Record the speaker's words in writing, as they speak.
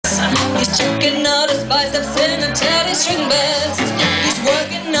He's checking out his biceps in a teddy string vest. He's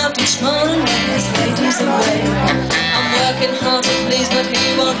working out each morning when his lady's away. I'm working hard to please, but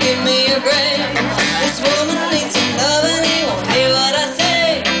he won't give me a break. This woman needs some love and he won't hear what I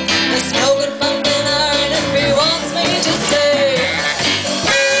say. There's no good pumping iron if he wants me to say,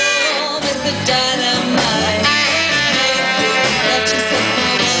 oh, Mr. Dynamite, that you set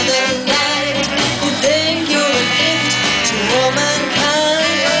my world alight. You think you're a gift to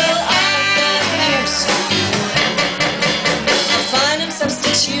womankind? Well, I've got news for you. I find him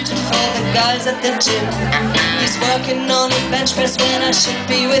substituted for the guys at the gym. He's working on his bench press when I should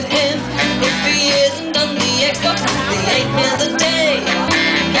be with him. If he isn't on the Xbox, it's the 8 meals a day.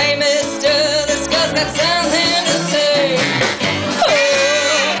 Hey mister, this guy's got something to say.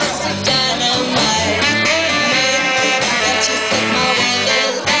 Oh, Mr. Dynamite, that you set my world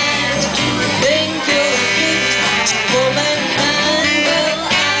alight. You think you're a gift to womankind? Well,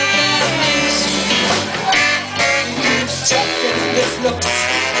 I've got news for you. You've struck with his looks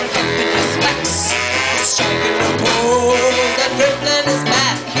and pumping his backs. He's striking a pose and rippling his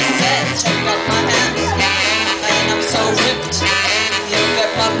back. He said, check out my hands, and I'm so ripped. You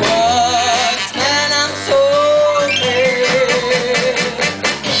get my words, man, I'm so ripped.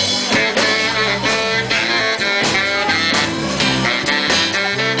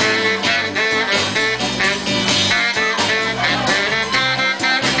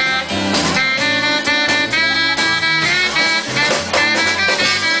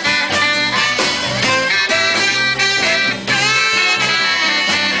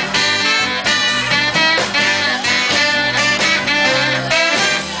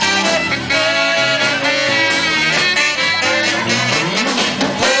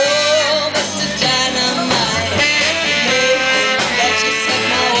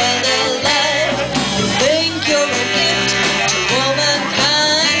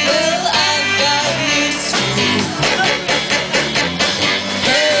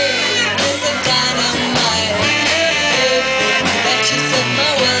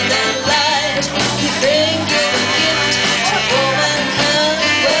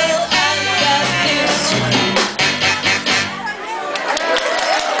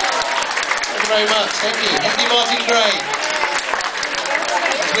 Very much, thank you. Anthony Martin Gray.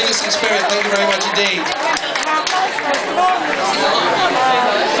 With us in spirit, thank you very much indeed.